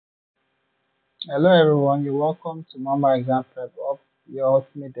Hello everyone, you're welcome to Mama Exam Prep Up, your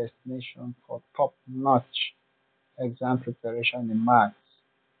ultimate destination for top-notch exam preparation in maths.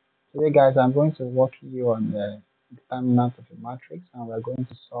 Today guys, I'm going to walk you on the determinant of a matrix and we're going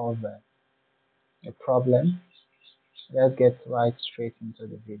to solve a problem. Let's get right straight into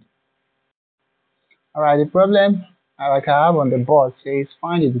the video. Alright, the problem like I have on the board says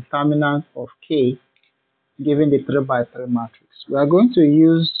find the determinant of K given the 3 by 3 matrix. We are going to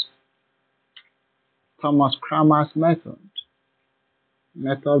use Thomas Cramer's method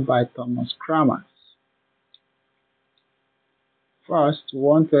by Thomas Cramer. First, we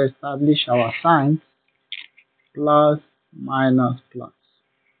want to establish our signs plus, minus, plus.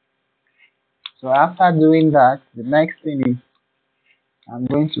 So after doing that, the next thing is I'm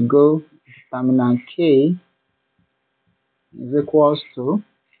going to go determinant K is equals to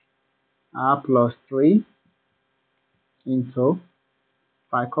R plus 3 into,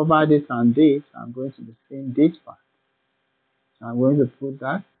 if I cover this and this, I'm going to be seeing this part. So I'm going to put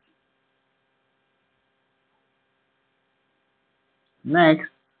that. Next,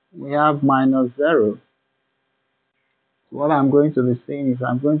 we have minus 0. So what I'm going to be saying is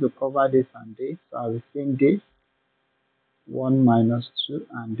I'm going to cover this and this. So I'll be seeing this, 1 minus 2,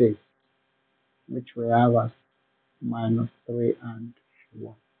 and this, which we have as minus 3 and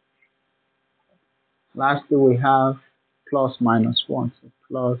 1. Lastly, we have plus minus 1. So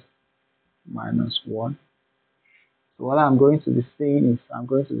plus minus 1. So what I'm going to be seeing is I'm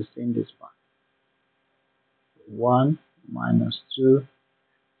going to be seeing this part. 1 minus 2,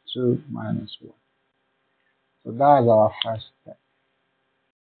 2 minus 1. So that is our first step.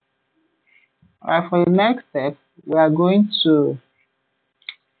 Alright, for the next step, we are going to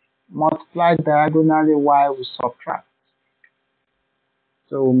multiply diagonally while we subtract.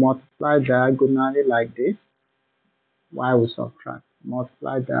 So we multiply diagonally like this while we subtract.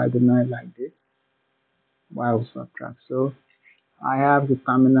 Multiply diagonally like this while we subtract. So I have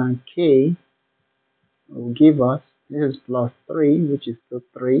determinant K will give us, this is plus 3, which is still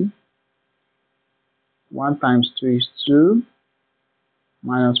 3. 1 times 2 is 2.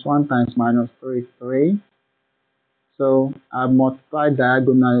 Minus 1 times minus 3 is 3. So I've multiplied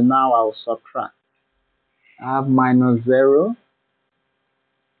diagonally, now I will subtract. I have minus 0.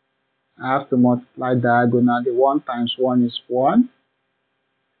 I have to multiply diagonally. 1 times 1 is 1.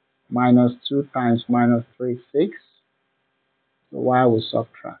 Minus 2 times minus 3 is 6. So I will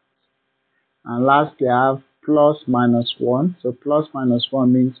subtract. And lastly, I have plus minus 1. So plus minus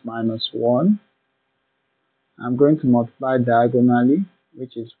 1 means minus 1. I'm going to multiply diagonally,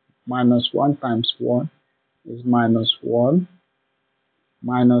 which is minus 1 times 1 is minus 1.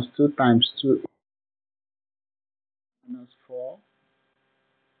 Minus 2 times 2 is minus 4.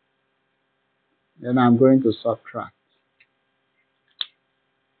 Then I'm going to subtract.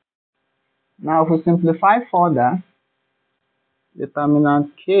 Now, if we simplify further,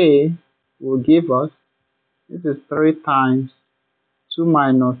 determinant K will give us, this is 3 times 2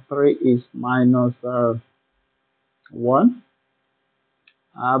 minus 3 is minus 1.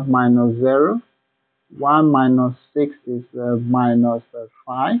 I have minus 0. 1 minus 6 is minus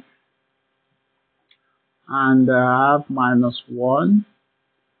 5. And I have minus 1.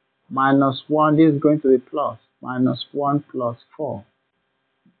 Minus 1, this is going to be plus. Minus 1 plus 4.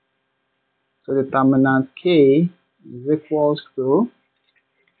 So determinant K is equals to,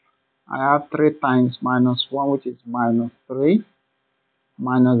 I have 3 times minus 1, which is minus 3.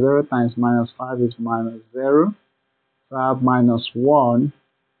 Minus 0 times minus 5 is minus 0. So I have minus 1.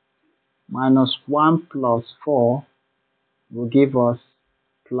 Minus 1 plus 4 will give us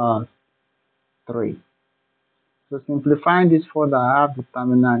plus 3. So simplifying this further, I have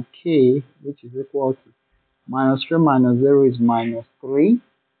determinant K, which is equal to minus 3 minus 0 is minus 3.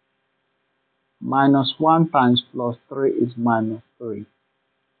 Minus 1 times plus 3 is minus 3.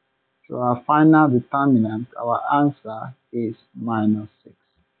 So our final determinant, our answer is minus 6.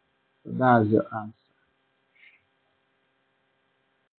 So that's your answer.